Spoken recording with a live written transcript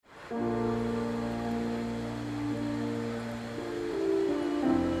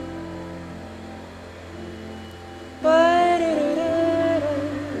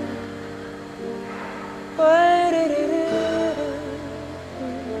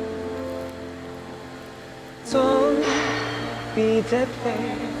Don't be that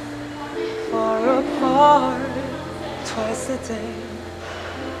way, far apart twice a day.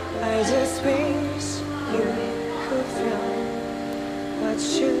 I just wish you could feel what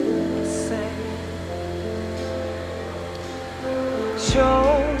you say. Show,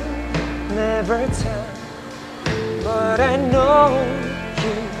 never tell, but I know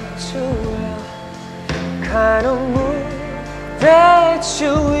you too well. Kind of mood that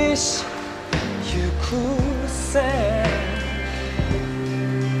you wish you could say.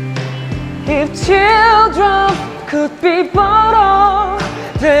 If children could be bottled,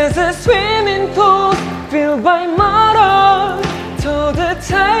 there's a swimming pool filled by models. So the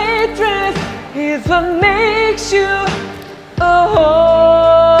tight dress is what makes you oh.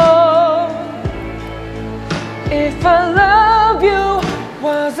 If I love you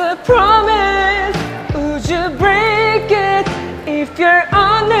was a promise, would you break it if you're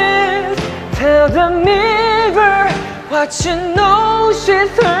honest? Tell the mirror what you know she's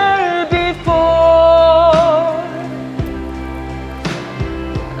heard before.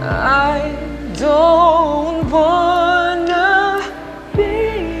 I don't wanna be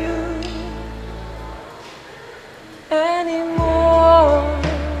you anymore.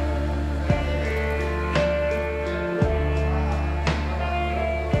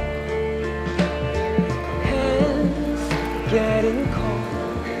 Hands getting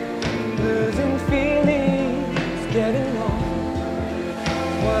cold, losing feelings, getting old.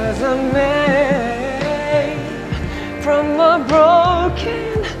 Was a made from a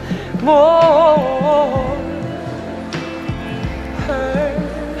broken mold. Her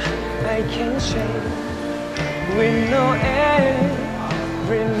I can change with no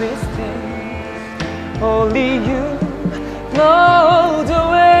every mistake. Only you know